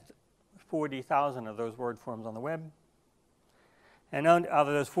attest 40,000 of those word forms on the web. And out of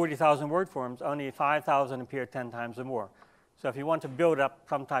those 40,000 word forms, only 5,000 appear 10 times or more. So if you want to build up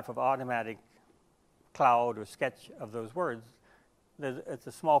some type of automatic cloud or sketch of those words, it's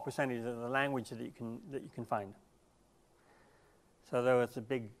a small percentage of the language that you can find. So though it's a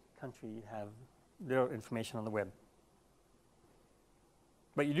big country, you have little information on the web.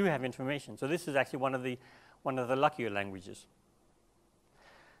 But you do have information. So this is actually one of the luckier languages.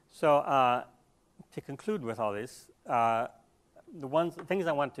 So to conclude with all this, the things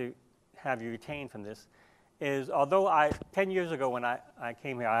I want to have you retain from this is, although 10 years ago when I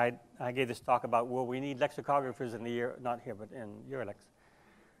came here, I gave this talk about, well, we need lexicographers in the year, not here, but in Eurolex.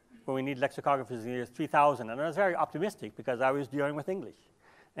 Well, we need lexicographers in the year 3000. And I was very optimistic because I was dealing with English.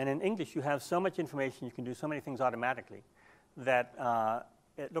 And in English, you have so much information, you can do so many things automatically, that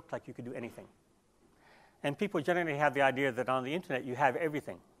it looked like you could do anything. And people generally have the idea that on the internet, you have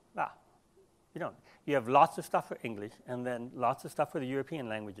everything. You don't. You have lots of stuff for English, and then lots of stuff for the European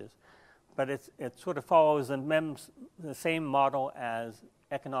languages. But it sort of follows the same model as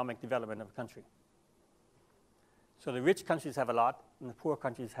economic development of a country. So the rich countries have a lot, and the poor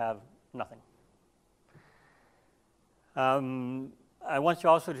countries have nothing. I want you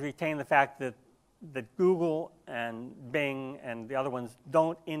also to retain the fact that Google and Bing and the other ones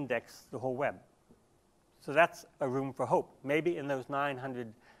don't index the whole web. So that's a room for hope. Maybe in those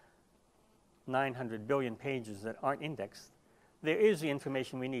 900 billion pages that aren't indexed, there is the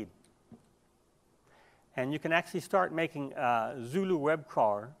information we need. And you can actually start making a Zulu web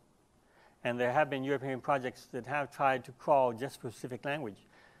crawler, and there have been European projects that have tried to crawl just for a specific language,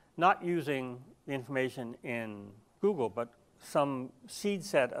 not using the information in Google, but some seed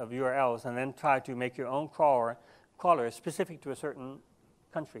set of URLs, and then try to make your own crawler specific to a certain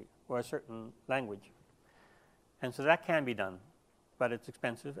country or a certain language. And so that can be done, but it's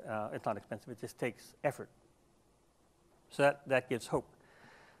expensive. It's not expensive, it just takes effort. So that gives hope.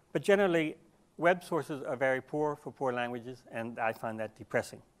 But generally, web sources are very poor for poor languages, and I find that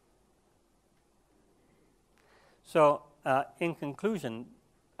depressing. So in conclusion,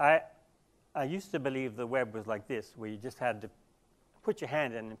 I used to believe the web was like this, where you just had to put your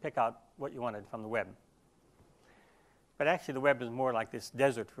hand in and pick out what you wanted from the web. But actually, the web is more like this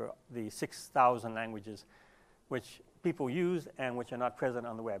desert for the 6,000 languages which people use and which are not present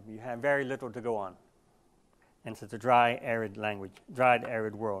on the web. You have very little to go on. And so it's a dry, arid language, dried,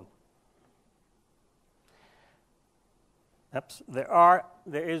 arid world. There are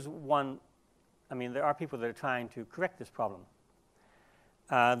people that are trying to correct this problem.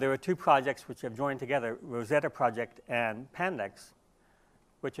 There are two projects which have joined together, Rosetta Project and Pandex,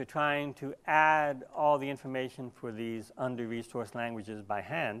 which are trying to add all the information for these under-resourced languages by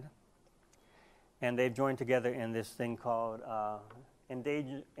hand. And they've joined together in this thing called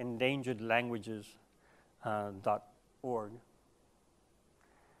endangeredlanguages.org.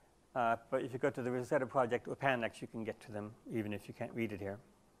 But if you go to the Rosetta Project or Pandex, you can get to them, even if you can't read it here.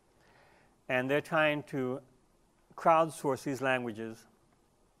 And they're trying to crowdsource these languages,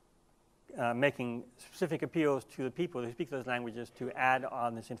 making specific appeals to the people who speak those languages to add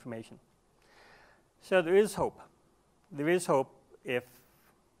on this information. So there is hope. There is hope if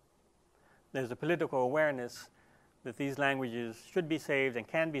there's a political awareness that these languages should be saved and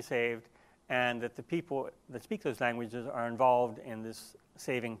can be saved, and that the people that speak those languages are involved in this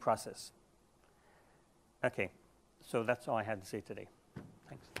saving process. Okay, so that's all I had to say today.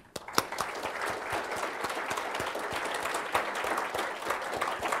 Thanks.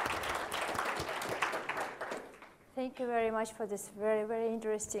 Thank you very much for this very, very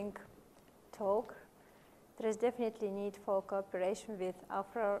interesting talk. There is definitely need for cooperation with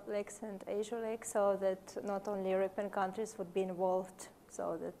AfroLex and AsiaLex, so that not only European countries would be involved,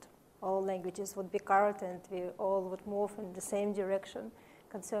 so that all languages would be covered and we all would move in the same direction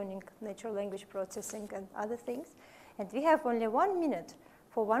concerning natural language processing and other things. And we have only 1 minute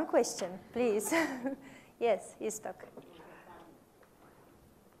for one question, please. Yes, Istak.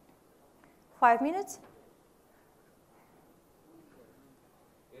 5 minutes?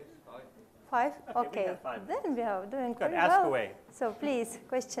 5? Okay, we have 5 minutes. Then we are doing Good, very ask well. away. So please,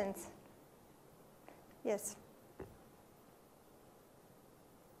 questions. Yes.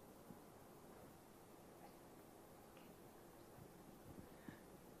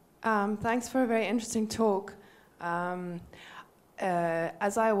 Thanks for a very interesting talk.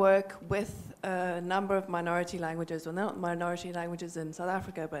 As I work with a number of minority languages, well, not minority languages in South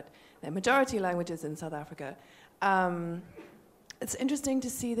Africa, but they're majority languages in South Africa, it's interesting to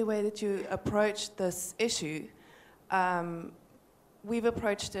see the way that you approach this issue. We've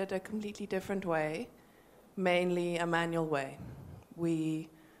approached it a completely different way, mainly a manual way. We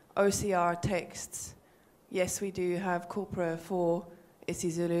OCR texts. Yes, we do have corpora for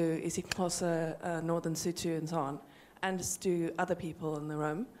isiZulu, isiXhosa, Northern Sotho, and so on, and do other people in the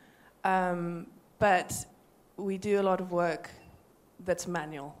room. But we do a lot of work that's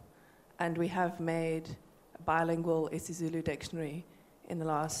manual, and we have made a bilingual isiZulu dictionary in the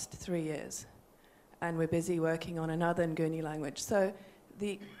last 3 years, and we're busy working on another Nguni language. So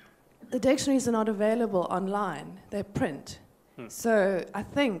the dictionaries are not available online, they're print. So I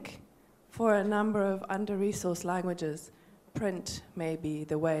think for a number of under-resourced languages, print may be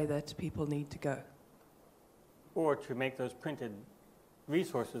the way that people need to go. Or to make those printed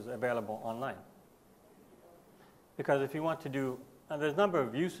resources available online. Because if you want to do, there's a number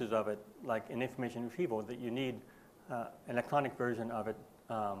of uses of it, like in information retrieval, that you need an electronic version of it.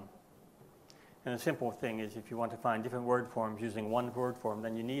 And the simple thing is if you want to find different word forms using one word form,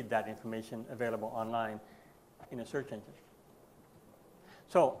 then you need that information available online in a search engine.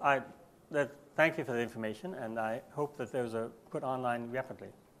 So thank you for the information, and I hope that those are put online rapidly.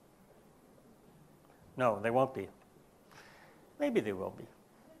 No, they won't be. Maybe they will be.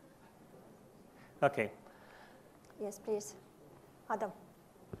 Okay. Yes, please. Adam.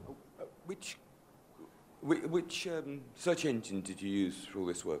 Which search engine did you use for all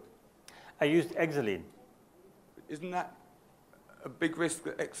this work? I used Exalead. Isn't that a big risk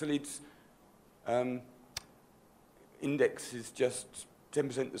that Exalead's index is just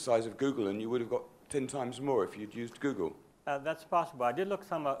 10% the size of Google, and you would have got 10 times more if you'd used Google? That's possible. I did look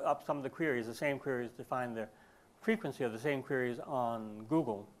up some of the queries, the same queries, to find the frequency of the same queries on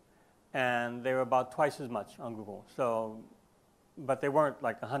Google, and they were about twice as much on Google. So, but they weren't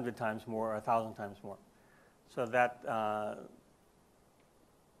like 100 times more or 1,000 times more. So that.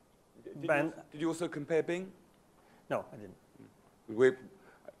 Did you also compare Bing? No, I didn't.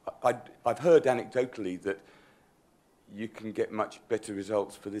 I've heard anecdotally that you can get much better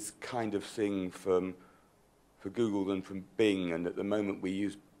results for this kind of thing for Google than from Bing, and at the moment we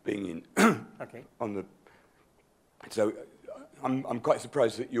use Bing in okay. on the. So I'm quite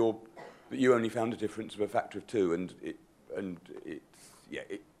surprised that you only found a difference of a factor of 2, and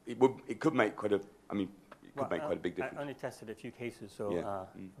it could make quite a. I mean, it could make quite a big difference. I only tested a few cases, so Yeah.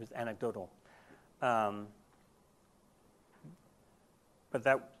 it was anecdotal. But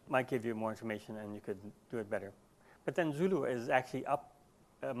that might give you more information, and you could do it better. But then Zulu is actually up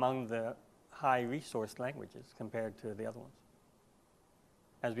among the high-resource languages compared to the other ones.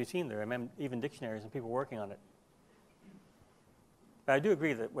 As we've seen, there are even dictionaries and people working on it. But I do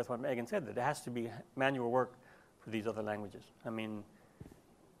agree with what Megan said, that it has to be manual work for these other languages. I mean,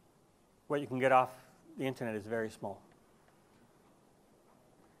 what you can get off the internet is very small.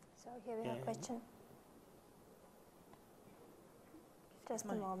 So here we have a question. Just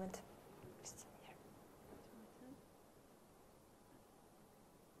a moment.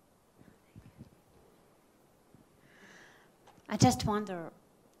 I just wonder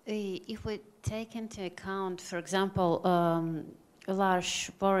if we take into account, for example,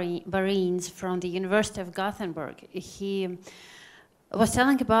 Lars Barins from the University of Gothenburg. He was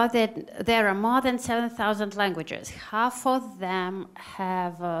telling about that there are more than 7,000 languages. Half of them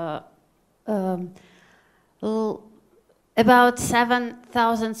have about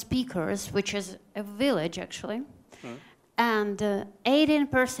 7,000 speakers, which is a village actually, and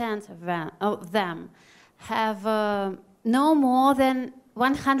 18% of them have no more than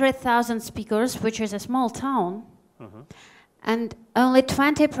 100,000 speakers, which is a small town, and only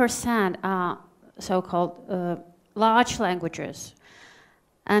 20% are so-called large languages.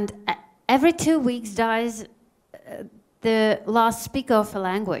 And every 2 weeks dies the last speaker of a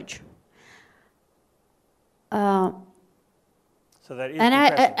language. So that is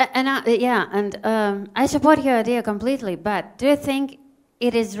I support your idea completely, but do you think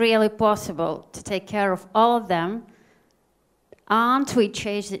it is really possible to take care of all of them? Aren't we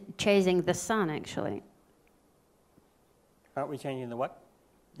chasing the sun, actually? Aren't we changing the what?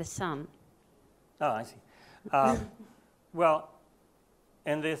 The sun. Oh, I see. Well,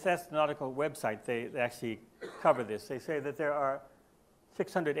 in the Ethnonautical website, they actually cover this. They say that there are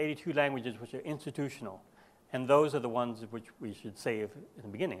 682 languages which are institutional. And those are the ones which we should save in the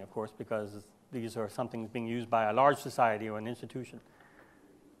beginning, of course, because these are something being used by a large society or an institution.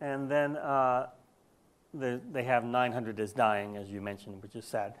 And then they have 900 as dying, as you mentioned, which is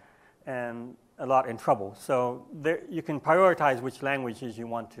sad, and a lot in trouble. So there, you can prioritize which languages you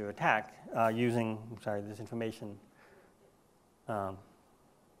want to attack using, this information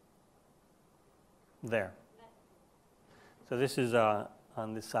there. So this is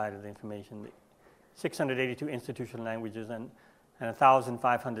on this side of the information. 682 institutional languages and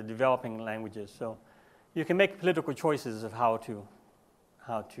 1,500 developing languages. So you can make political choices of how to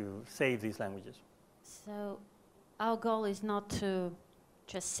save these languages. So our goal is not to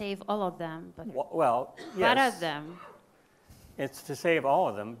just save all of them, but well, yes. part of them. It's to save all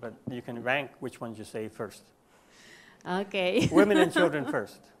of them, but you can rank which ones you save first. Okay. Women and children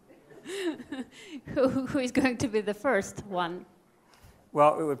first. Who is going to be the first one?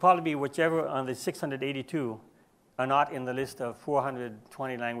 Well, it would probably be whichever on the 682 are not in the list of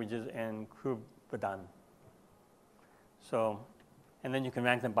 420 languages in Krubadan. So, and then you can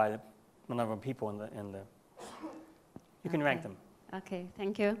rank them by the number of people in the you can rank them. Okay,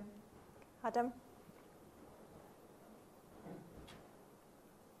 thank you. Adam?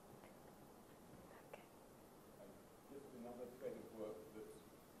 Just another thread of work that's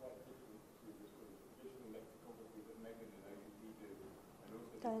quite different to the sort of traditional lexicography that Megan and OUP do, and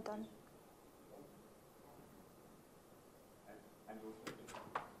also Done.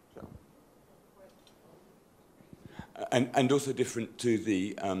 And also different to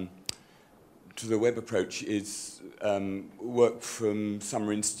the web approach is work from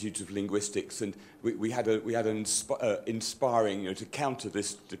Summer Institute of Linguistics, and we had an inspiring, to counter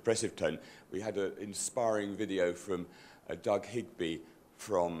this depressive tone, we had an inspiring video from Doug Higby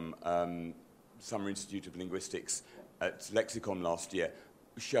from Summer Institute of Linguistics at Lexicon last year,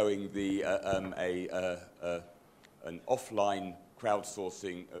 showing the an offline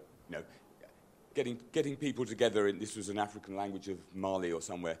crowdsourcing, getting people together, and this was an African language of Mali or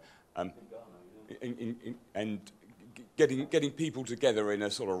somewhere, and getting people together in a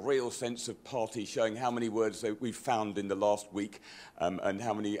sort of real sense of party, showing how many words that we've found in the last week, and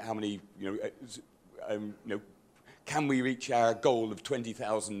how many can we reach our goal of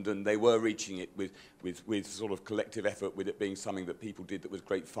 20,000? And they were reaching it with sort of collective effort, with it being something that people did that was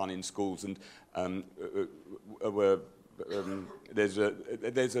great fun in schools, and there's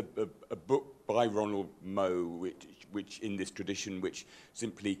a book by Ronald Moe, which in this tradition, which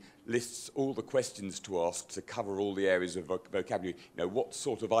simply lists all the questions to ask to cover all the areas of vocabulary. What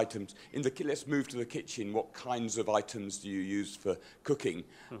sort of items let's move to the kitchen. What kinds of items do you use for cooking?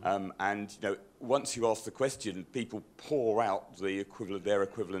 Mm-hmm. And once you ask the question, people pour out their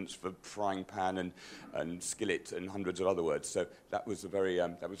equivalents for frying pan and skillet and hundreds of other words. So that was it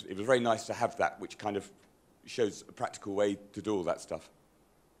was very nice to have that, which kind of shows a practical way to do all that stuff.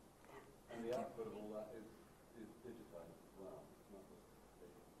 And the output of all that is digitized as well.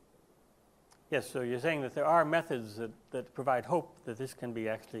 Yes, so you're saying that there are methods that provide hope that these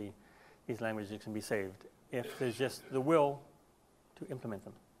languages can be saved, if there's just the will to implement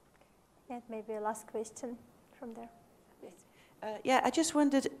them. Yeah, maybe a last question from there. I just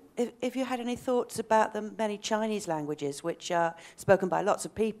wondered if you had any thoughts about the many Chinese languages which are spoken by lots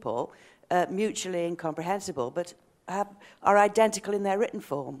of people, mutually incomprehensible, but are identical in their written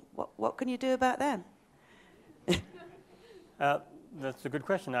form. What can you do about them? That's a good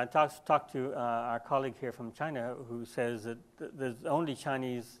question. I talked to our colleague here from China, who says that there's only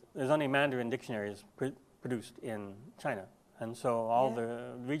Mandarin dictionaries produced in China, and so all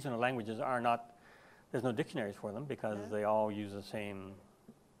the regional languages there's no dictionaries for them because they all use the same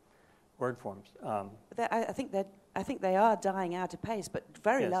word forms. I think they are dying out of pace, but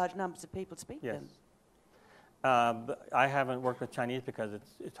very large numbers of people speak them. But I haven't worked with Chinese because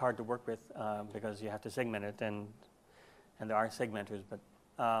it's hard to work with because you have to segment it, and there are segmenters.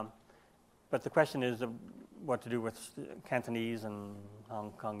 But the question is what to do with Cantonese and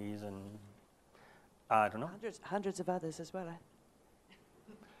Hong Kongese and I don't know. Hundreds of others as well.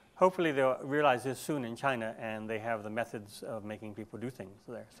 Hopefully they'll realize this soon in China, and they have the methods of making people do things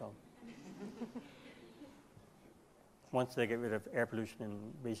there. So once they get rid of air pollution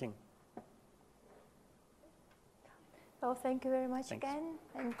in Beijing. Well, thank you very much Thanks. again.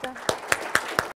 And